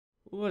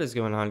What is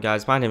going on,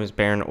 guys? My name is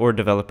Baron, or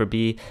Developer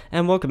B,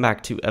 and welcome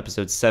back to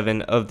episode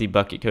 7 of the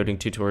Bukkit coding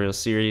tutorial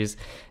series.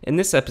 In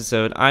this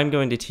episode, I'm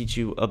going to teach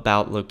you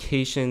about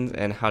locations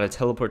and how to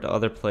teleport to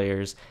other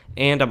players,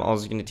 and I'm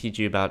also going to teach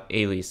you about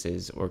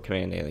aliases or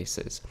command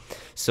aliases.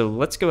 So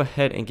let's go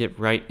ahead and get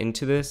right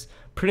into this.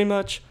 Pretty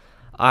much,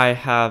 I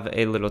have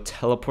a little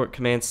teleport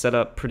command set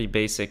up, pretty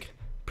basic,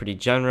 pretty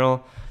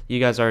general. You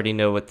guys already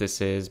know what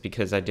this is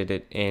because I did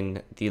it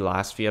in the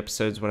last few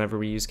episodes whenever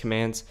we use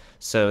commands.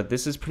 So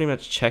this is pretty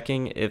much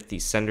checking if the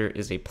sender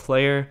is a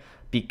player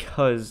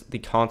because the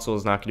console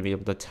is not going to be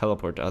able to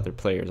teleport to other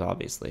players,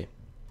 obviously.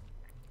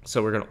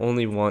 So we're going to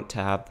only want to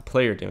have the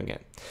player doing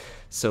it.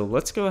 So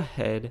let's go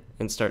ahead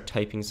and start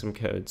typing some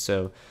code.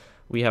 So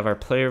we have our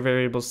player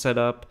variable set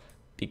up.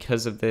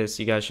 Because of this,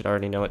 you guys should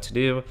already know what to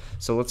do.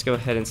 So let's go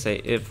ahead and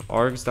say if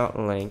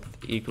args.length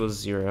equals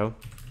 0,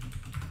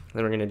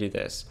 then we're going to do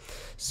this.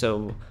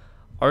 So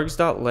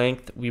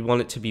args.length, we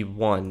want it to be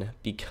 1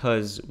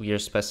 because we are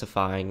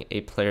specifying a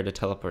player to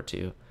teleport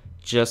to,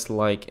 just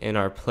like in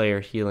our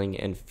player healing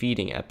and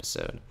feeding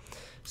episode.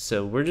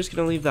 So we're just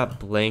going to leave that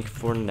blank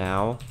for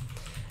now,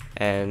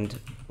 and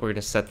we're going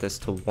to set this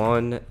to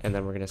 1, and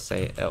then we're going to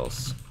say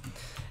else.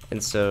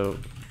 And so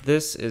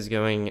this is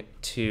going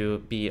to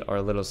be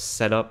our little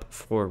setup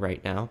for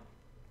right now.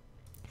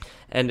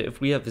 And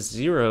if we have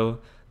 0,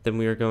 then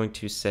we are going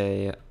to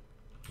say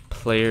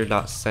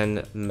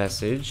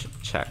player.sendMessage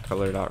chat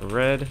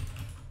color.red.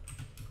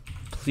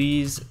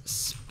 Please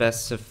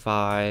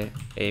specify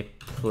a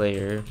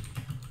player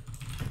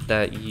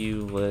that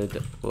you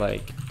would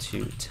like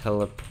to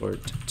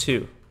teleport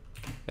to!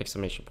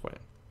 Exclamation point.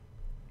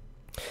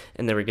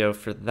 And there we go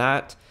for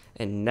that.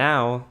 And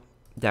now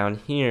down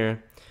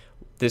here,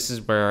 this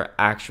is where our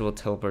actual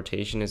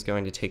teleportation is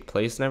going to take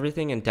place and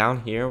everything. And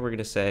down here, we're going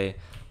to say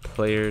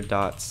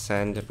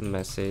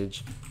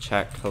player.sendMessage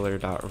chat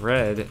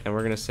color.red, and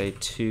we're going to say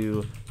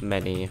too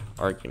many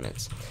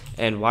arguments.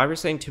 And why we're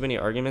saying too many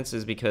arguments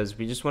is because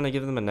we just want to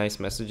give them a nice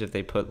message if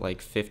they put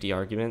like 50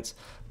 arguments.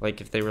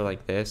 Like if they were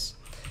like this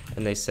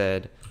and they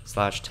said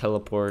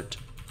 /teleport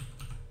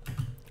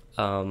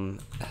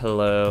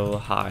hello,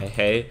 hi,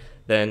 hey,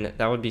 then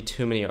that would be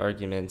too many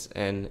arguments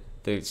and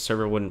the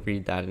server wouldn't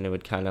read that, and it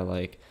would kind of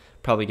like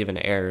probably give an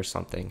error or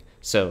something.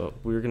 So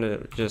we're going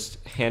to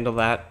just handle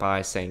that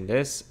by saying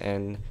this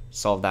and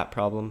solve that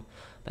problem.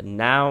 But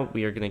now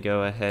we are going to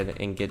go ahead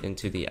and get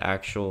into the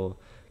actual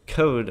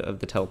code of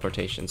the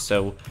teleportation.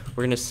 So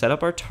we're going to set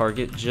up our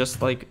target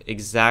just like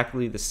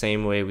exactly the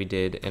same way we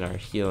did in our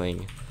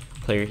healing,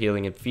 player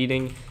healing and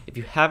feeding. If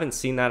you haven't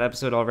seen that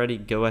episode already,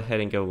 go ahead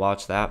and go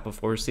watch that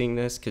before seeing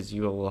this, because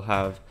you will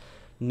have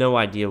no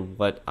idea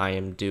what I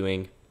am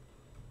doing.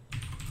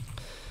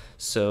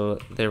 So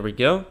there we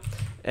go.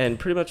 And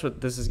pretty much what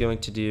this is going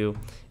to do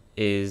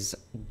is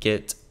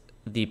get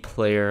the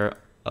player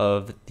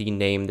of the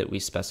name that we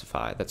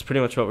specify. That's pretty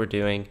much what we're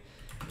doing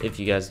if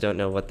you guys don't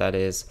know what that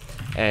is.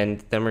 And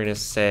then we're going to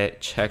say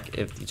check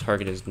if the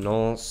target is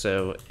null.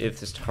 So if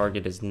this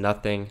target is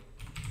nothing,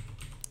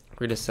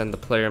 we're going to send the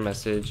player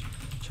message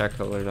chat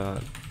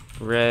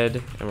color.red,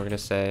 and we're going to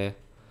say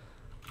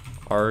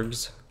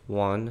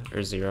args1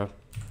 or 0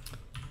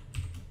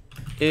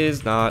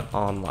 is not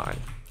online.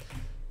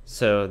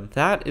 So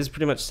that is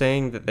pretty much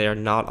saying that they are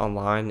not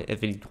online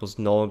if it equals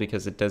null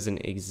because it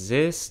doesn't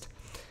exist.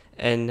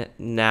 And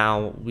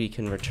now we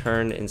can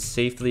return and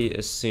safely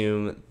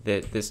assume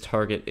that this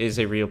target is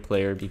a real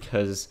player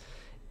because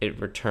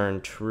it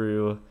returned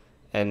true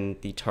and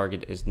the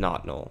target is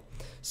not null.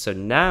 So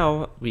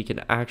now we can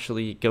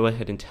actually go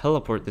ahead and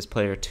teleport this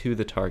player to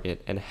the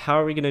target. And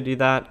how are we going to do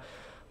that?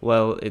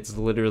 Well, it's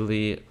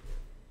literally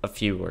a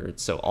few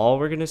words. So all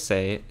we're going to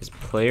say is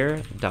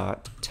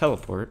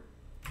player.teleport.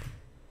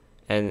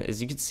 And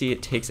as you can see,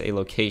 it takes a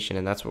location,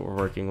 and that's what we're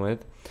working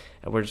with.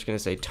 And we're just going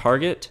to say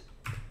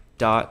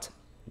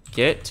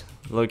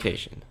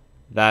target.getLocation.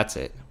 That's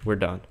it. We're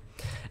done.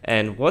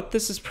 And what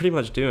this is pretty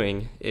much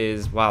doing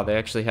is, wow, they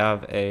actually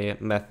have a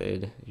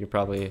method. You're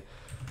probably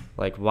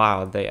like,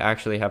 wow, they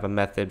actually have a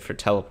method for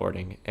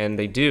teleporting. And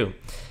they do.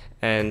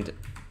 And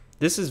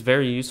this is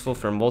very useful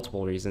for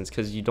multiple reasons,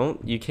 because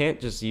you can't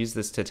just use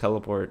this to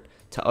teleport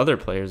to other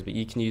players, but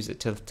you can use it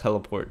to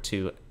teleport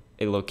to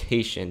a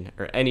location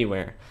or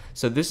anywhere.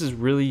 So this is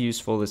really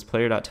useful. This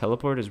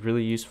player.teleport is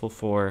really useful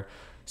for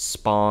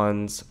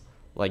spawns,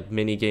 like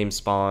mini game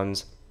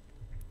spawns,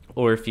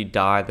 or if you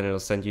die, then it'll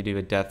send you to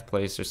a death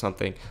place or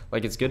something.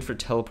 Like, it's good for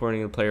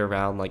teleporting the player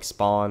around, like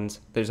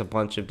spawns. There's a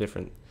bunch of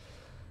different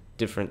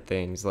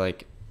things,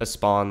 like a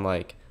spawn,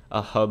 like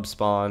a hub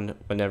spawn.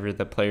 Whenever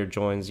the player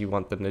joins, you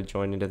want them to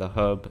join into the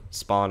hub,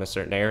 spawn a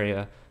certain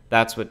area.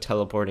 That's what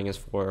teleporting is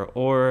for.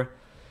 Or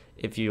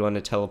if you want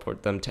to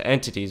teleport them to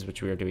entities,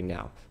 which we are doing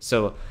now.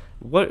 So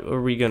what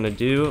are we going to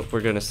do?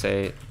 We're going to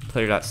say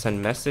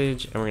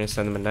player.sendMessage, and we're going to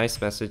send them a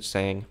nice message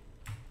saying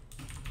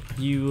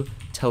you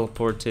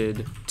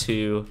teleported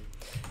to,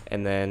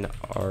 and then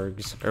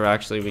args, or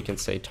actually we can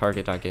say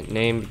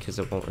target.getName because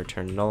it won't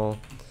return null.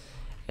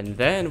 And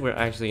then we're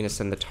actually going to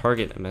send the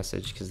target a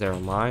message because they're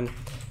online,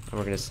 and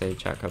we're going to say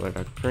chat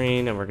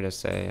color.green, and we're going to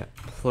say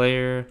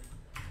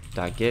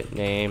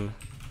player.getName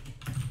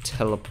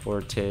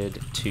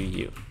teleported to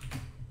you.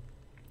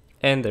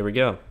 And there we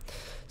go.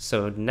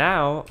 So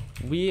now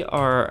we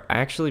are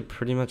actually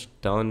pretty much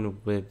done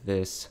with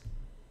this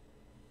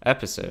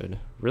episode.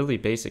 Really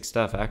basic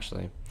stuff,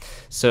 actually.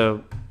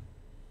 So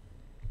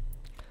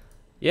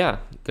yeah,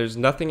 there's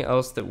nothing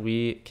else that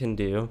we can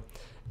do,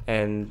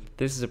 and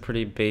this is a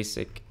pretty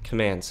basic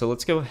command. So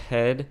let's go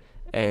ahead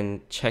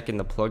and check in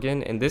the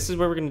plugin, and this is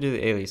where we're going to do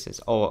the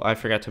aliases. Oh, I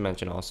forgot to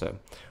mention also,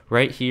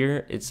 right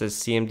here it says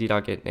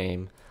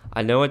cmd.getName.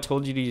 I know I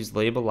told you to use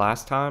label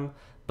last time,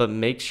 but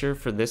make sure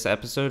for this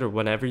episode or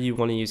whenever you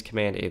want to use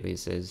command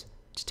aliases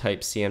to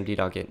type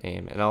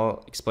cmd.getName, and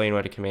I'll explain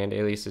what a command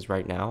alias is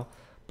right now.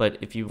 But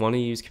if you want to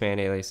use command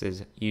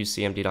aliases, use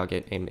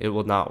cmd.getName. It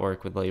will not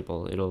work with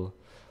label. It'll,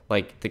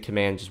 like, the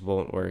command just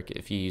won't work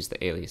if you use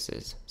the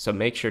aliases. So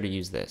make sure to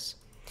use this.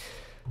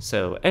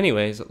 So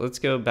anyways, let's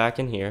go back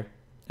in here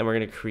and we're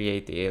going to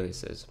create the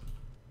aliases.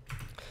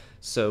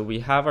 So we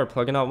have our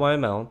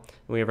plugin.yml, and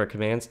we have our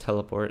commands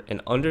teleport,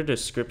 and under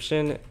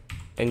description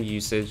and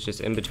usage,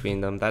 just in between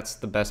them, that's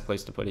the best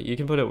place to put it. You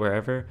can put it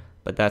wherever,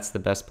 but that's the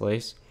best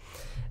place.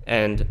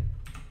 And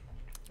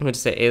I'm going to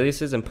say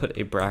aliases and put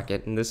a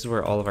bracket, and this is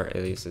where all of our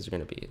aliases are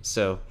going to be.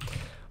 So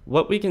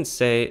what we can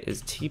say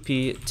is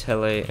TP,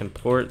 tele, and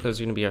port. Those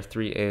are going to be our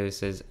 3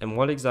 aliases. And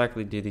what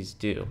exactly do these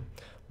do?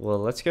 Well,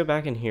 let's go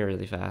back in here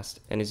really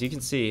fast. And as you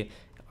can see,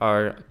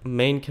 our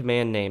main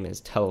command name is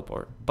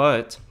teleport,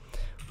 but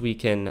we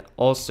can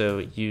also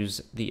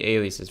use the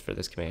aliases for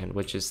this command,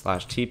 which is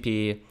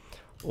 /TP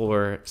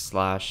or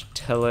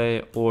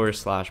 /tele or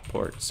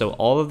 /port. So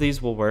all of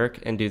these will work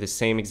and do the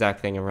same exact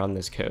thing and run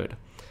this code.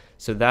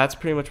 So that's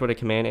pretty much what a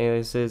command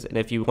alias is, and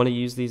if you want to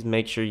use these,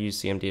 make sure you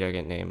use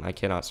cmd.getName. I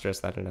cannot stress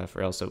that enough,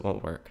 or else it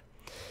won't work.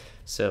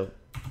 So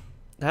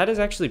that is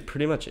actually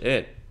pretty much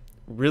it.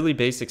 Really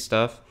basic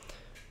stuff,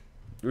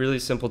 really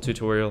simple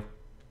tutorial,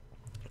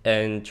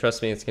 and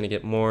trust me, it's going to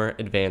get more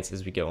advanced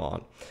as we go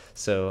on.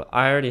 So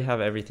I already have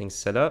everything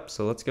set up,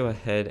 so let's go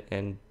ahead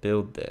and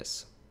build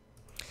this.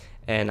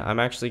 And I'm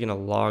actually going to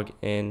log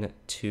in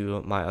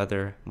to my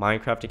other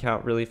Minecraft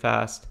account really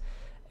fast,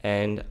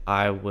 and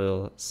I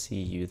will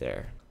see you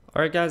there.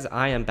 Alright guys,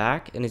 I am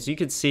back, and as you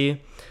can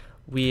see,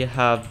 we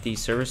have the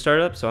server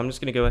startup. So I'm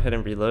just going to go ahead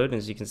and reload, and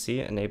as you can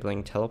see,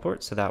 enabling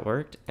teleport, so that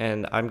worked.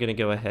 And I'm going to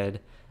go ahead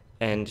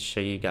and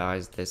show you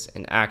guys this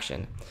in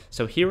action.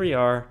 So here we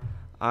are.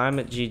 I'm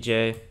at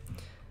GJRII,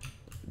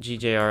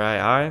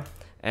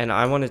 and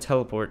I want to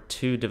teleport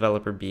to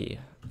developer B.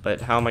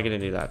 But how am I going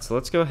to do that? So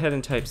let's go ahead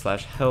and type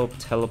 /help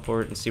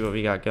teleport and see what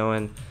we got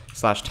going.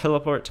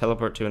 /teleport,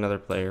 teleport to another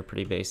player,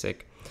 pretty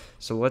basic.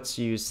 So let's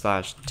use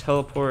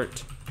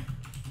 /teleport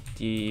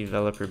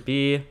developer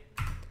B,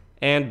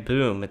 and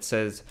boom, it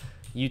says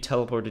you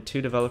teleported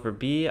to developer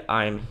B.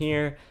 I'm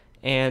here,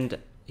 and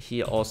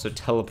he also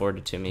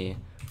teleported to me,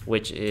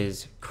 which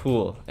is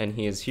cool, and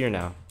he is here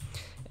now.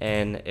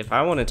 And if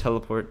I want to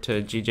teleport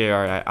to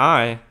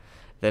GJRII,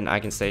 then I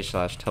can say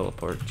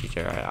 /teleport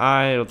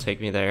GJRII. It'll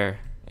take me there,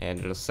 and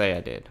it'll say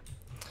I did.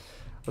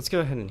 Let's go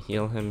ahead and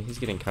heal him. He's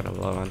getting kind of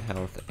low on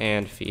health,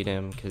 and feed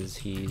him because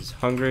he's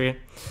hungry.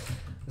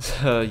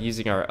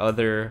 Using our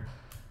other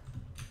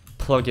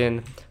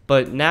plugin,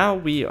 but now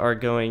we are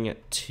going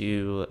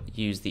to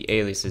use the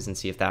aliases and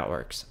see if that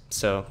works.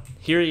 So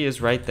here he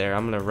is right there.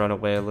 I'm gonna run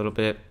away a little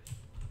bit.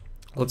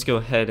 Let's go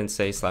ahead and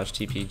say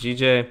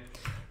 /tpgj.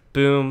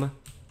 Boom,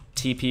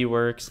 TP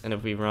works. And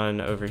if we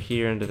run over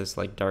here into this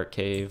like dark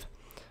cave,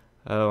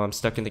 oh, I'm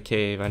stuck in the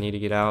cave, I need to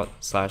get out,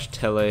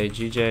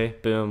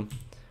 /telegj. Boom,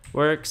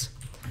 works.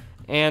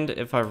 And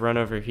if I run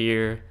over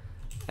here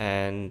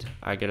and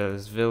I go to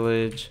this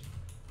village,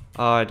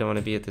 oh, I don't want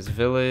to be at this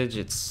village,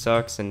 it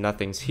sucks and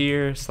nothing's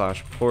here,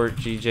 /port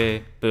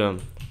GJ,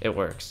 boom, it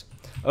works.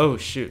 Oh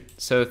shoot,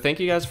 so thank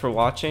you guys for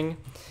watching,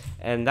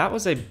 and that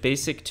was a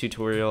basic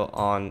tutorial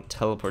on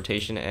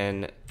teleportation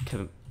and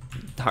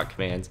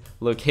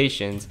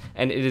locations,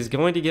 and it is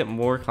going to get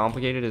more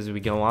complicated as we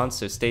go on,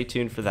 so stay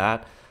tuned for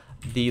that.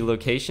 The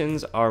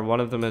locations are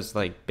one of the most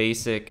like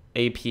basic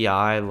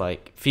API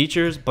like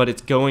features, but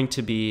it's going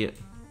to be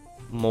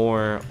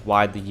more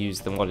widely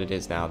used than what it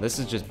is now. This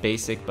is just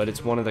basic, but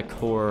it's one of the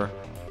core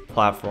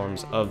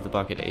platforms of the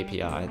Bukkit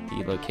API,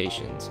 the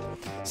locations.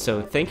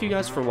 So thank you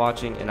guys for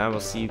watching, and I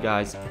will see you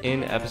guys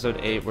in episode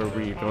 8 where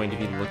we're going to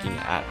be looking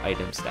at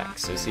item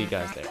stacks. So see you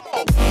guys there.